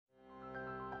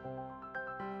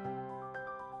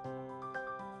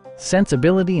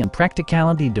Sensibility and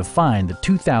practicality define the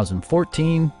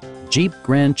 2014 Jeep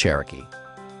Grand Cherokee.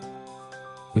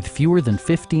 With fewer than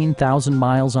 15,000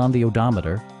 miles on the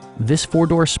odometer, this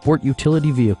four-door sport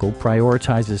utility vehicle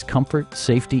prioritizes comfort,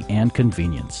 safety, and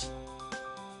convenience.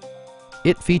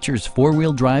 It features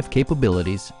four-wheel drive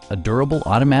capabilities, a durable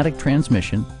automatic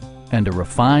transmission, and a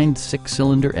refined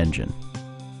six-cylinder engine.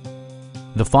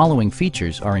 The following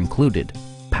features are included: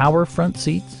 power front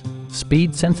seats,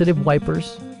 speed-sensitive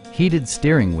wipers, heated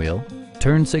steering wheel,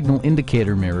 turn signal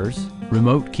indicator mirrors,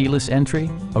 remote keyless entry,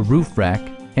 a roof rack,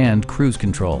 and cruise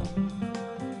control.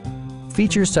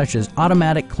 Features such as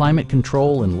automatic climate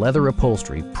control and leather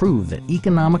upholstery prove that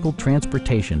economical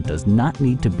transportation does not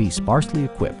need to be sparsely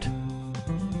equipped.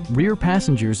 Rear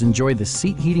passengers enjoy the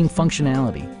seat heating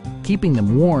functionality, keeping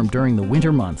them warm during the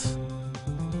winter months.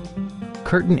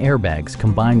 Curtain airbags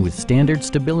combine with standard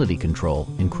stability control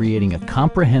in creating a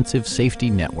comprehensive safety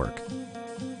network.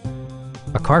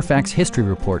 A Carfax history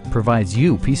report provides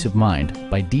you peace of mind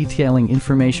by detailing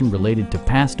information related to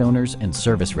past owners and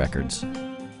service records.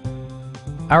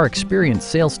 Our experienced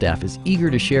sales staff is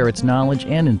eager to share its knowledge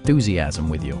and enthusiasm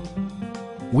with you.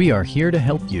 We are here to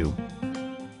help you.